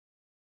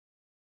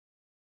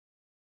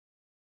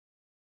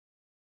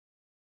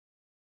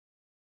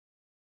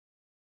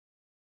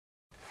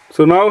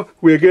So now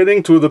we are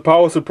getting to the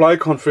power supply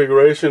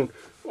configuration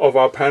of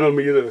our panel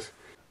meters.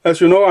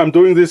 As you know, I'm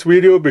doing this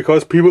video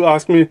because people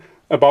ask me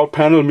about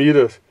panel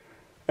meters.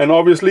 And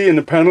obviously in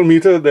a panel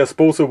meter there's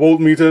both a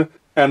voltmeter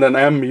and an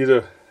amp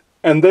meter.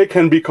 And they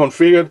can be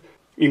configured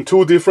in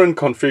two different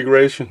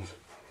configurations.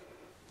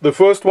 The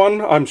first one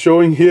I'm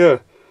showing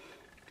here.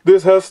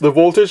 This has the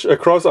voltage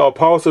across our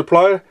power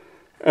supply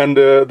and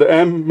the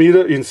amp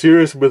meter in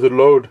series with the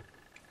load.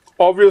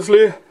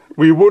 Obviously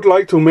we would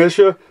like to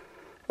measure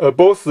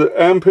both the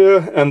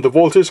ampere and the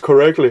voltage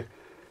correctly.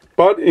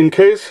 But in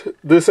case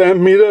this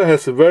amp meter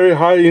has a very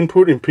high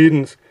input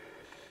impedance,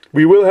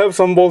 we will have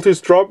some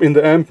voltage drop in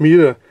the amp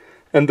meter,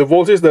 and the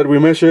voltage that we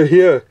measure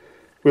here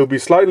will be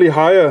slightly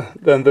higher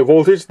than the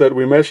voltage that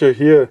we measure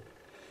here.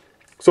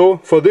 So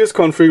for this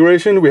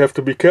configuration we have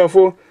to be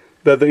careful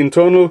that the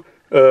internal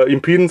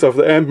impedance of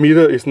the amp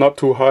meter is not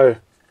too high.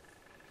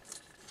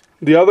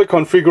 The other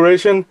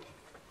configuration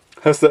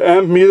has the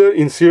amp meter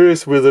in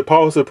series with the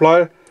power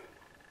supply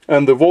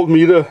and the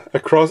voltmeter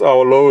across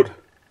our load.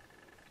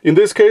 In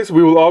this case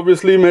we will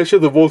obviously measure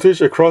the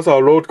voltage across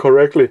our load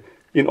correctly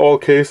in all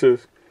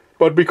cases.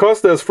 But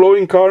because there's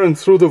flowing current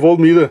through the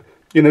voltmeter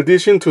in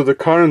addition to the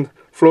current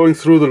flowing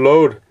through the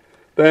load,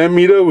 the amp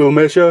meter will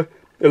measure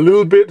a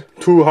little bit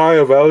too high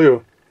a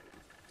value.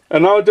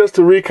 And now just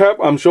to recap,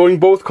 I'm showing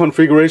both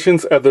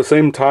configurations at the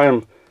same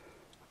time.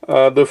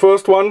 The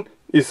first one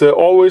is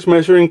always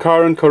measuring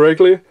current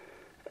correctly,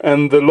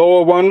 and the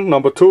lower one,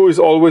 number 2, is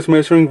always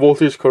measuring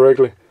voltage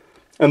correctly.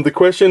 And the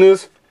question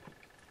is,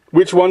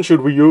 which one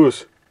should we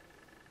use?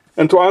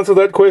 And to answer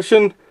that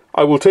question,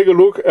 I will take a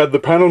look at the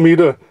panel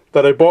meter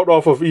that I bought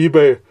off of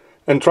eBay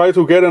and try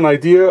to get an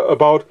idea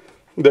about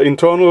the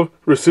internal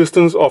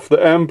resistance of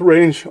the amp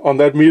range on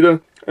that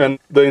meter and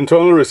the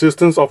internal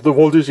resistance of the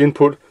voltage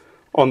input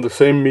on the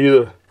same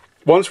meter.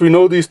 Once we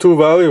know these two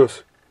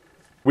values,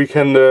 we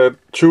can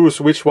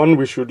choose which one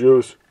we should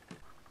use.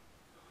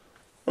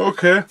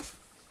 Okay,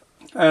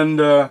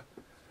 and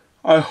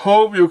I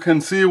hope you can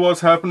see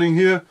what's happening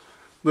here.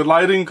 The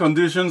lighting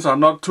conditions are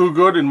not too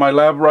good in my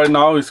lab right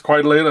now. It's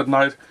quite late at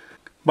night.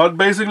 But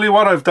basically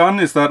what I've done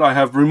is that I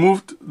have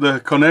removed the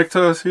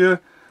connectors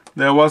here.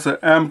 There was the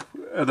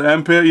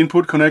ampere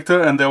input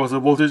connector and there was a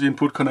voltage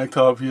input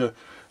connector up here.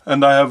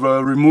 And I have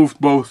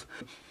removed both.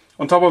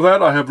 On top of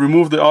that I have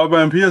removed the op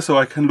amp here so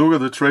I can look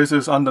at the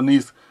traces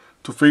underneath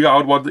to figure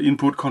out what the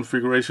input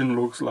configuration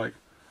looks like.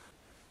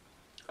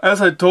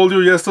 As I told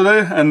you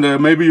yesterday, and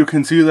maybe you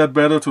can see that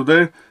better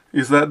today,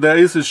 is that there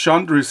is a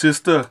shunt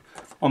resistor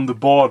on the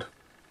board.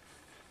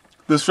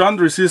 The shunt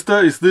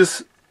resistor is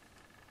this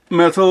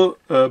metal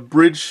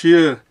bridge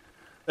here,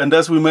 and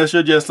as we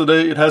measured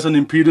yesterday it has an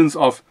impedance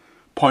of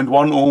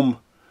 0.1 ohm.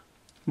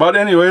 But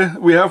anyway,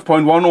 we have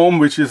 0.1 ohm,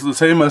 which is the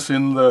same as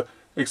in the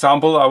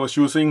example I was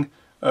using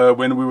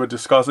when we were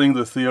discussing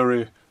the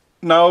theory.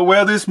 Now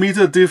where this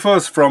meter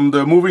differs from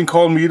the moving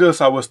coil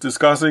meters I was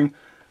discussing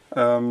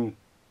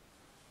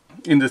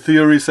in the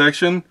theory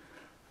section,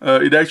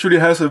 it actually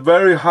has a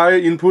very high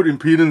input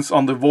impedance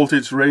on the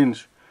voltage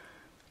range.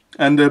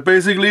 And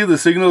basically the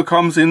signal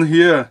comes in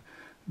here.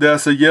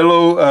 There's a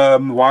yellow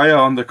wire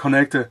on the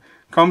connector.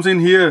 Comes in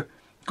here,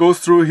 goes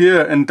through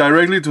here and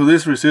directly to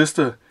this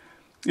resistor.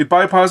 It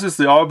bypasses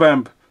the op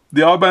amp.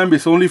 The op amp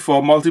is only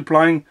for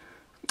multiplying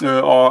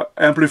or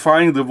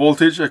amplifying the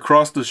voltage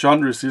across the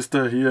shunt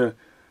resistor here,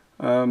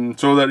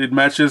 so that it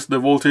matches the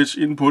voltage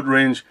input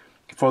range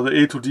for the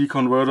A to D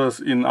converters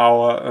in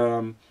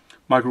our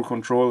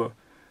microcontroller.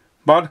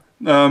 But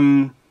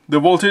the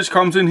voltage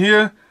comes in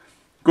here,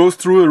 goes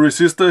through a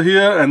resistor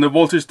here and the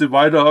voltage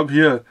divider up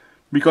here,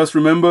 because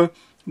remember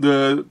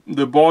the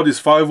board is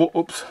 5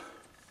 volts.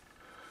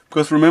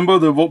 Because remember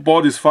the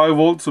board is 5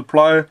 volt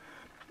supply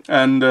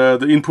and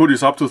the input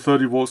is up to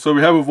 30 volts. So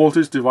we have a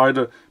voltage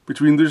divider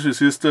between this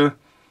resistor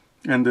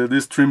and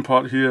this trim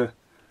pot here.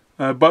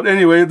 But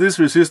anyway, this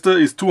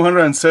resistor is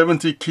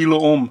 270 kilo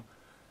ohm,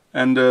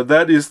 and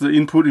that is the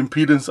input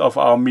impedance of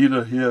our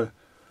meter here.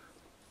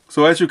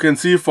 So as you can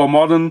see, for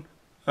modern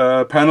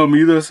panel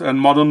meters and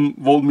modern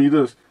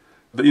voltmeters,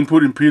 the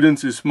input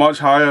impedance is much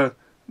higher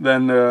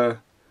than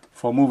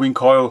for moving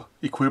coil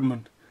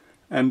equipment.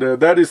 And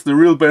that is the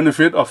real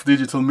benefit of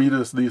digital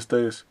meters these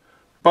days.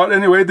 But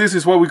anyway, this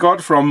is what we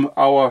got from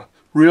our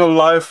real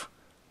life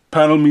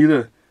panel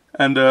meter.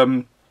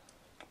 And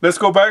let's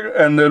go back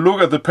and look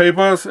at the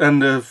papers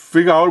and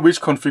figure out which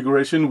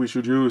configuration we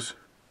should use.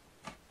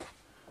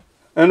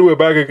 And we're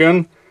back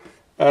again.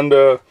 And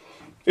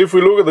if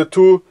we look at the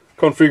two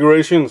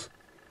configurations,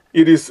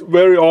 it is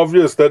very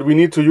obvious that we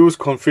need to use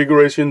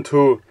configuration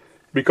 2,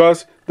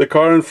 because the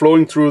current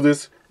flowing through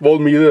this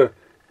voltmeter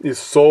is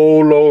so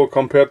low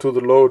compared to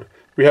the load.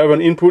 We have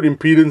an input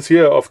impedance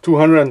here of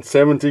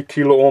 270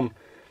 kilo ohm,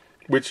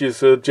 which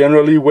is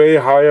generally way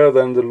higher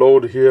than the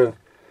load here.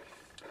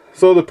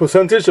 So the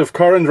percentage of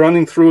current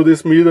running through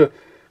this meter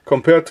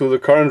compared to the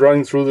current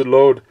running through the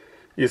load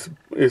is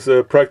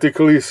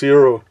practically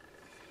 0.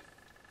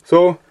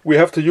 So we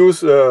have to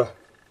use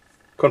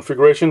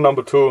configuration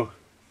number 2.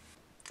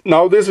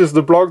 Now this is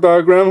the block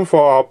diagram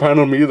for our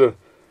panel meter.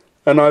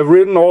 and I've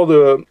written all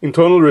the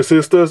internal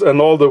resistors and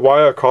all the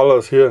wire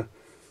colors here.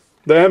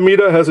 The amp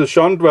meter has a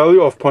shunt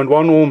value of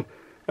 0.1 ohm,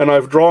 and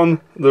I've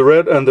drawn the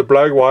red and the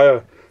black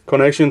wire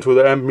connection to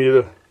the amp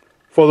meter.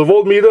 For the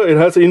voltmeter, it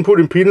has an input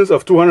impedance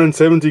of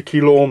 270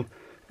 kilo ohm,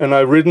 and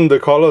I've written the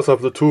colors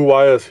of the two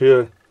wires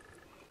here.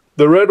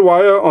 The red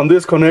wire on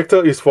this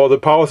connector is for the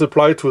power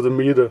supply to the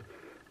meter.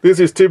 This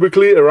is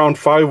typically around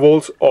 5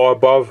 volts or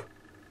above.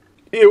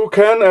 You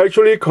can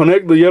actually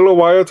connect the yellow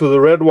wire to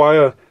the red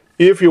wire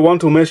if you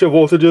want to measure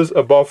voltages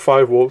above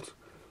 5 volts.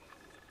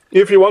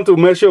 If you want to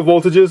measure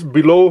voltages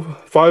below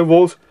 5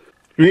 volts,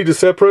 you need a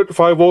separate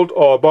 5 volt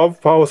or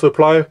above power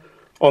supply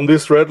on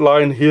this red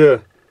line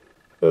here,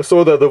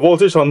 so that the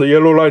voltage on the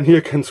yellow line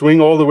here can swing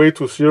all the way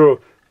to 0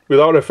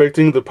 without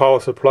affecting the power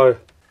supply.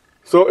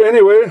 So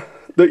anyway,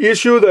 the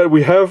issue that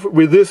we have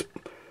with this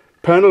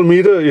panel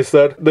meter is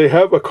that they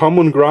have a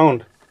common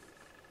ground.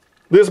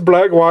 This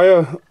black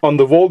wire on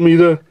the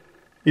voltmeter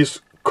is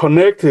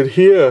connected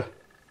here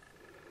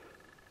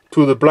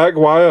to the black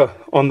wire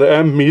on the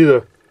amp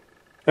meter,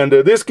 and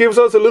this gives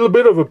us a little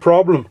bit of a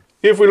problem.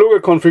 If we look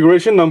at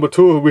configuration number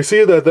 2, we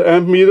see that the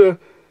amp meter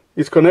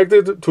is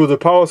connected to the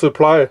power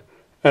supply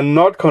and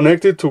not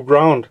connected to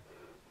ground,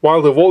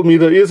 while the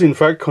voltmeter is in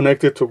fact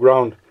connected to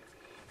ground.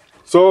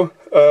 So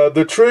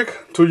the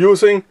trick to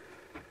using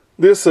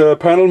this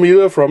panel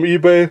meter from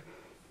eBay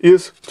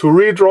is to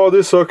redraw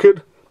this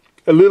circuit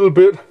a little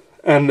bit,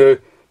 and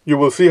you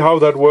will see how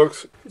that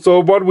works.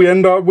 So what we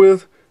end up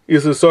with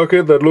is a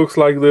circuit that looks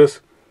like this,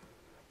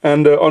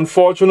 and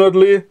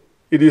unfortunately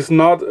it is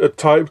not a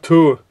type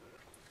 2,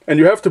 and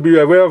you have to be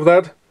aware of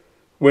that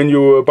when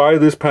you buy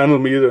this panel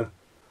meter.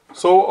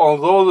 So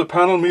although the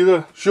panel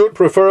meter should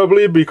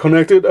preferably be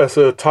connected as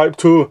a type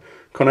 2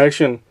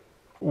 connection,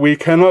 we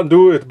cannot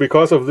do it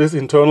because of this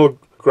internal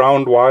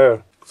ground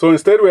wire. So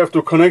instead we have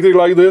to connect it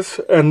like this,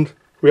 and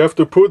we have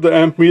to put the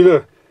amp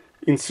meter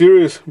in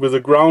series with the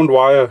ground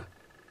wire.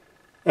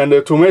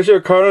 And to measure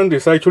current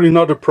is actually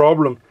not a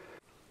problem,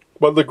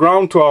 but the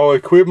ground to our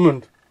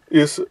equipment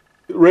is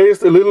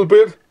raised a little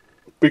bit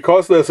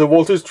because there's a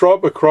voltage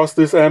drop across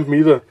this amp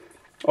meter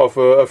of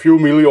a few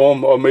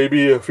milliohm or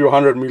maybe a few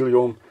hundred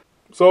milliohm.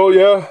 So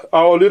yeah,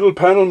 our little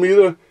panel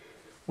meter,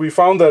 we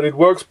found that it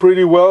works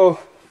pretty well,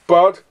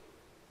 but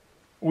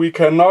we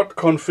cannot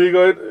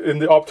configure it in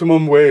the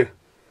optimum way,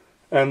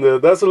 and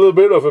that's a little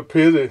bit of a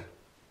pity.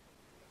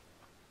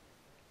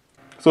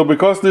 So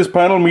because this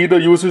panel meter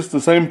uses the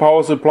same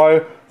power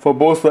supply for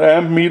both the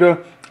amp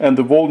meter and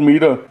the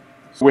voltmeter,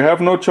 we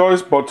have no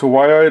choice but to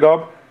wire it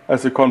up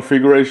as a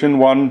configuration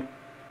 1.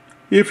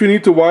 If you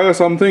need to wire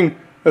something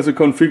as a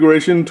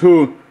configuration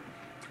 2,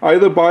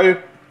 either buy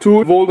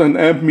 2 volt and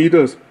amp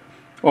meters,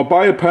 or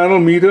buy a panel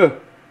meter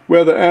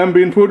where the amp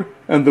input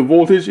and the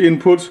voltage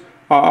inputs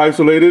are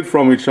isolated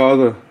from each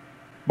other.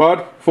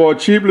 But for a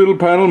cheap little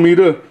panel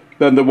meter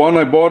than the one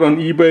I bought on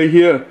eBay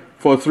here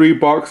for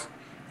 $3,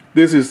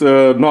 this is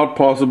not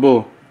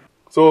possible.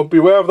 So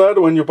beware of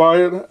that when you buy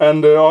it,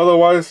 and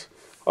otherwise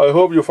I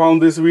hope you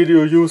found this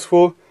video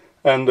useful,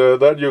 and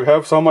that you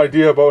have some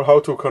idea about how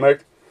to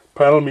connect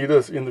panel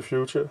meters in the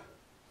future.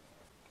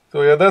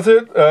 So yeah, that's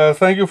it.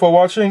 Thank you for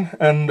watching,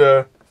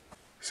 and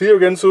see you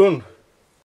again soon.